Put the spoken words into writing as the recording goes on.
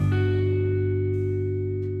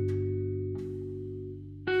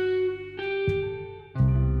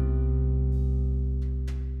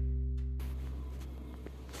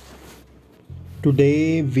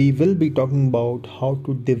Today, we will be talking about how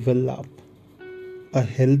to develop a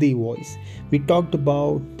healthy voice. We talked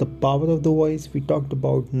about the power of the voice, we talked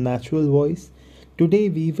about natural voice. Today,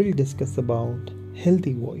 we will discuss about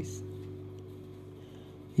healthy voice.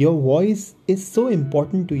 Your voice is so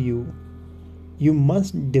important to you. You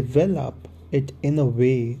must develop it in a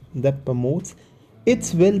way that promotes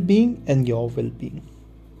its well being and your well being.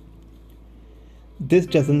 This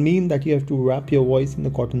doesn't mean that you have to wrap your voice in a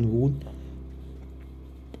cotton wool.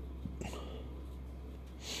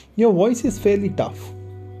 Your voice is fairly tough.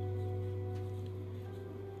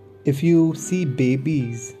 If you see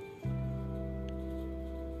babies,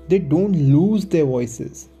 they don't lose their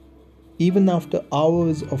voices even after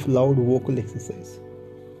hours of loud vocal exercise.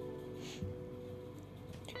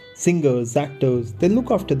 Singers, actors, they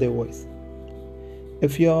look after their voice.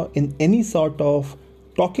 If you're in any sort of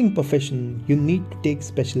talking profession, you need to take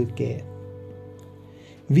special care.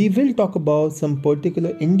 We will talk about some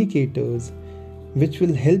particular indicators which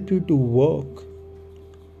will help you to work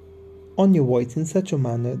on your voice in such a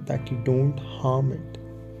manner that you don't harm it.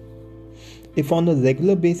 If on a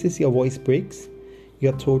regular basis your voice breaks,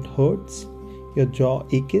 your throat hurts, your jaw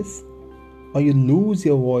aches, or you lose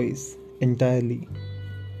your voice entirely,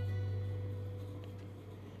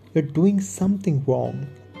 you're doing something wrong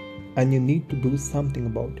and you need to do something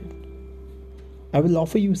about it. I will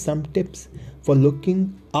offer you some tips for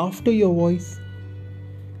looking after your voice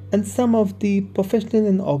and some of the professional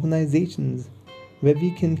and organizations where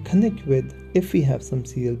we can connect with if we have some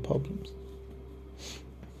serious problems.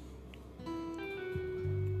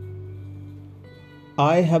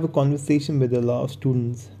 I have a conversation with a lot of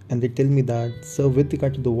students and they tell me that, sir, with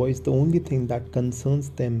regard to the voice, the only thing that concerns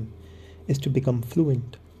them is to become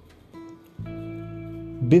fluent.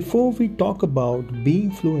 Before we talk about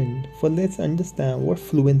being fluent, let's understand what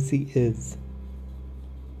fluency is.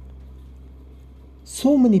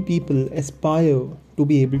 So many people aspire to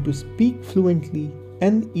be able to speak fluently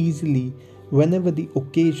and easily whenever the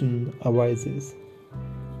occasion arises.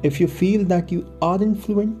 If you feel that you aren't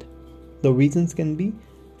fluent, the reasons can be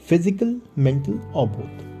physical, mental, or both.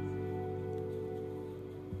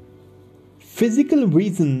 Physical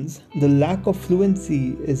reasons, the lack of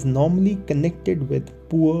fluency is normally connected with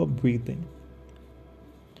poor breathing.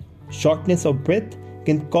 Shortness of breath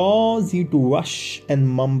can cause you to rush and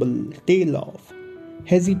mumble, tail off,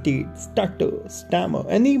 hesitate, stutter, stammer,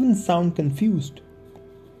 and even sound confused.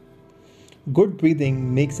 Good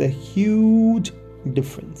breathing makes a huge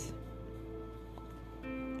difference.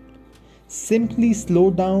 Simply slow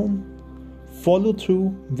down, follow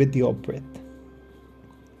through with your breath.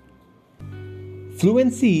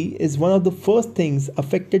 Fluency is one of the first things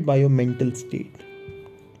affected by your mental state.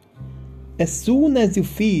 As soon as you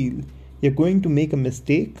feel you're going to make a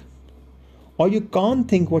mistake or you can't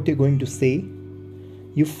think what you're going to say,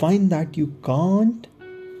 you find that you can't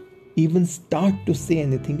even start to say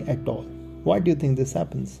anything at all. Why do you think this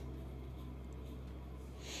happens?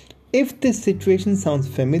 If this situation sounds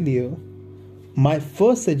familiar, my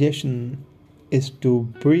first suggestion is to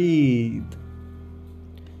breathe.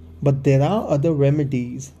 But there are other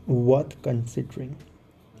remedies worth considering.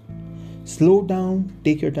 Slow down,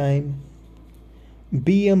 take your time.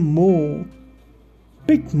 Be a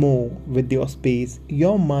bit more with your space,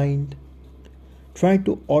 your mind. Try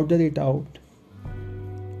to order it out.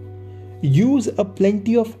 Use a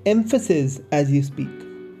plenty of emphasis as you speak.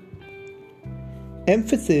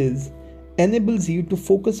 Emphasis enables you to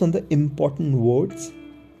focus on the important words,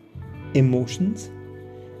 emotions,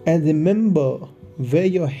 and remember where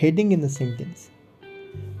you're heading in a sentence.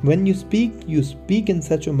 When you speak in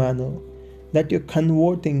such a manner that you're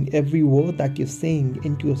converting every word that you're saying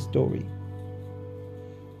into a story.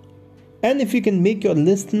 And if you can make your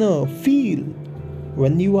listener feel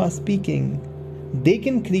when you are speaking, they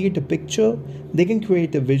can create a picture, they can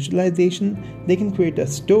create a visualization, they can create a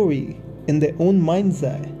story in their own mind's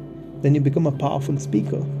eye, then you become a powerful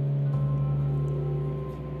speaker.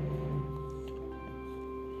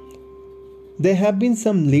 There have been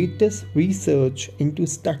some latest research into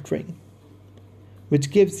stuttering, which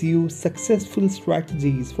gives you successful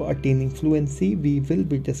strategies for attaining fluency. We will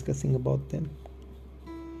be discussing about them.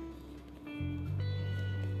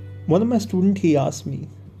 One of my students, he asked me,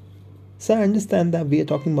 "Sir, I understand that we are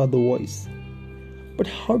talking about the voice, but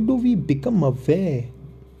how do we become aware?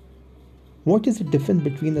 What is the difference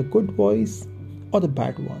between a good voice or a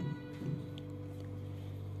bad one?"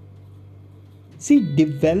 See,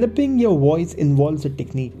 developing your voice involves a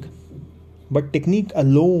technique, but technique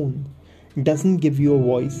alone doesn't give you a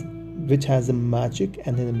voice which has a magic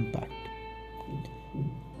and an impact.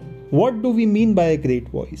 What do we mean by a great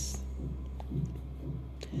voice?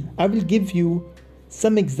 I will give you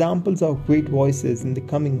some examples of great voices in the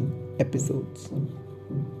coming episodes.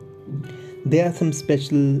 There are some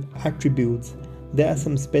special attributes, there are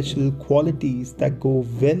some special qualities that go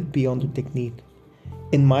well beyond the technique.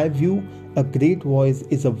 In my view, a great voice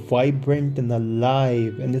is a vibrant and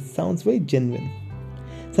alive, and it sounds very genuine.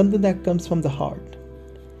 Something that comes from the heart.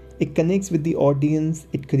 It connects with the audience,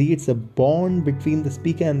 it creates a bond between the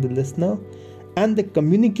speaker and the listener, and the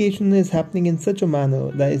communication is happening in such a manner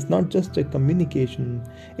that it's not just a communication,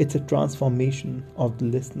 it's a transformation of the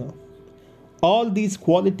listener. All these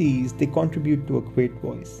qualities, they contribute to a great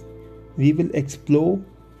voice. We will explore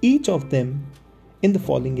each of them in the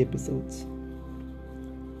following episodes.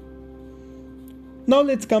 Now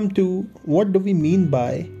let's come to what do we mean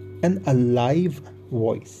by an alive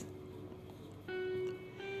voice.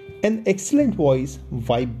 An excellent voice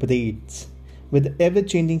vibrates with the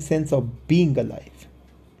ever-changing sense of being alive.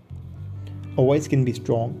 A voice can be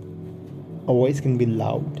strong, a voice can be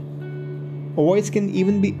loud, a voice can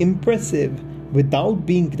even be impressive without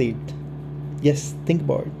being great. Yes, think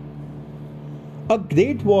about it. A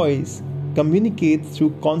great voice communicates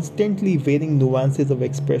through constantly varying nuances of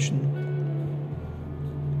expression.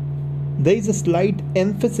 There is a slight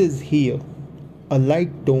emphasis here, a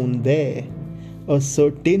light tone there, a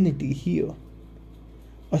certainty here,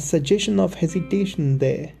 a suggestion of hesitation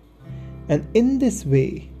there, and in this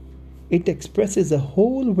way, it expresses a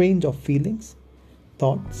whole range of feelings,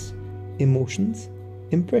 thoughts, emotions,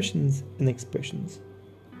 impressions, and expressions.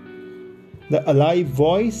 The alive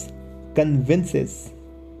voice convinces,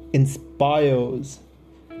 inspires,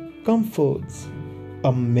 comforts,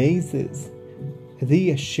 amazes,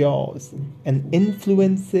 reassures, and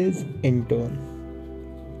influences in turn.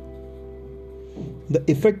 The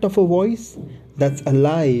effect of a voice that's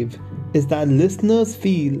alive is that listeners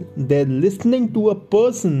feel they're listening to a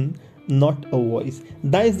person, not a voice.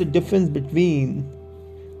 That is the difference between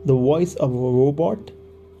the voice of a robot,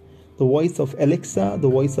 the voice of Alexa, the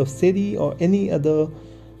voice of Siri, or any other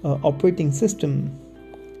operating system,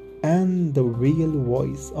 and the real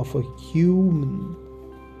voice of a human.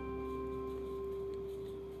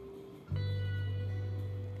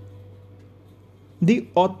 The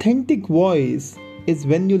authentic voice is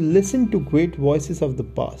when you listen to great voices of the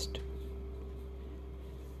past.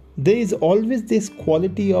 There is always this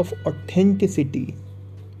quality of authenticity.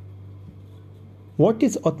 What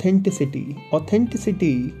is authenticity?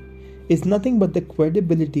 Authenticity is nothing but the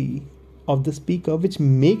credibility of the speaker which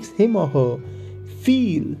makes him or her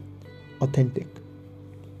feel authentic.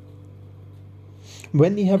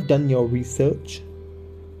 When you have done your research,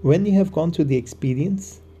 when you have gone through the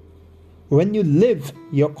experience, when you live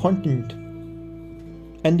your content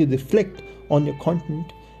and you reflect on your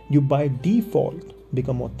content, you by default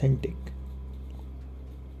become authentic.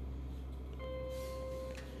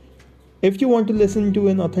 If you want to listen to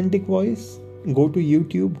an authentic voice, go to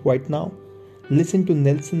YouTube right now. Listen to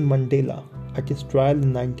Nelson Mandela at his trial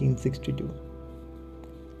in 1962.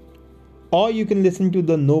 Or you can listen to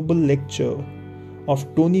the Nobel lecture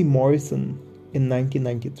of Toni Morrison in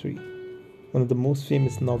 1993, one of the most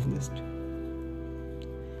famous novelists.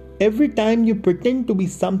 Every time you pretend to be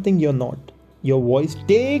something you're not, your voice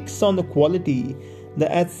takes on a quality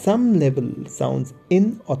that at some level sounds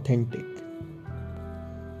inauthentic.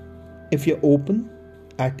 If you're open,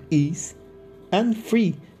 at ease, and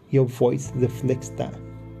free, your voice reflects that.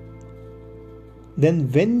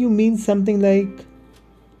 Then when you mean something like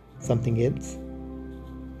something else,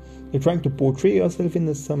 you're trying to portray yourself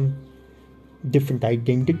in some different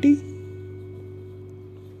identity,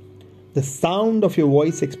 the sound of your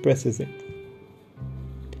voice expresses it.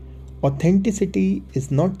 Authenticity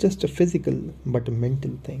is not just a physical but a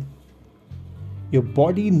mental thing. Your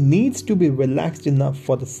body needs to be relaxed enough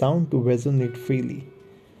for the sound to resonate freely,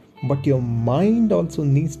 but your mind also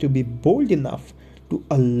needs to be bold enough to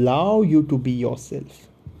allow you to be yourself.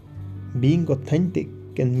 Being authentic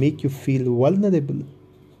can make you feel vulnerable,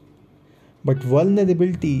 but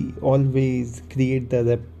vulnerability always creates the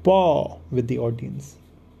rapport with the audience.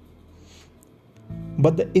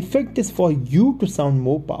 But the effect is for you to sound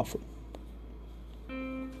more powerful.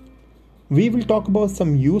 We will talk about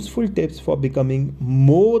some useful tips for becoming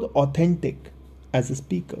more authentic as a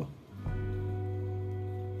speaker.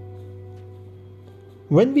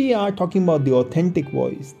 When we are talking about the authentic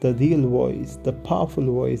voice, the real voice, the powerful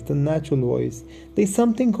voice, the natural voice, there is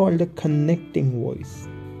something called a connecting voice.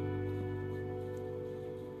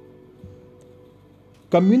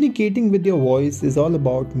 Communicating with your voice is all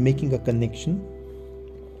about making a connection.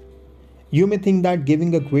 You may think that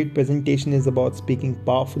giving a great presentation is about speaking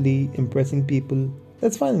powerfully, impressing people.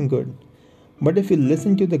 That's fine and good. But if you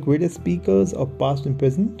listen to the greatest speakers of past and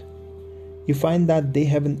present, you find that they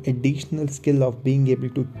have an additional skill of being able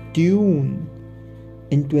to tune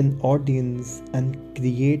into an audience and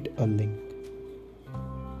create a link.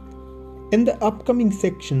 In the upcoming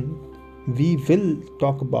section, we will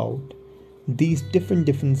talk about these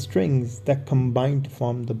different strings that combine to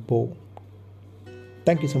form the bow.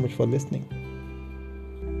 Thank you so much for listening.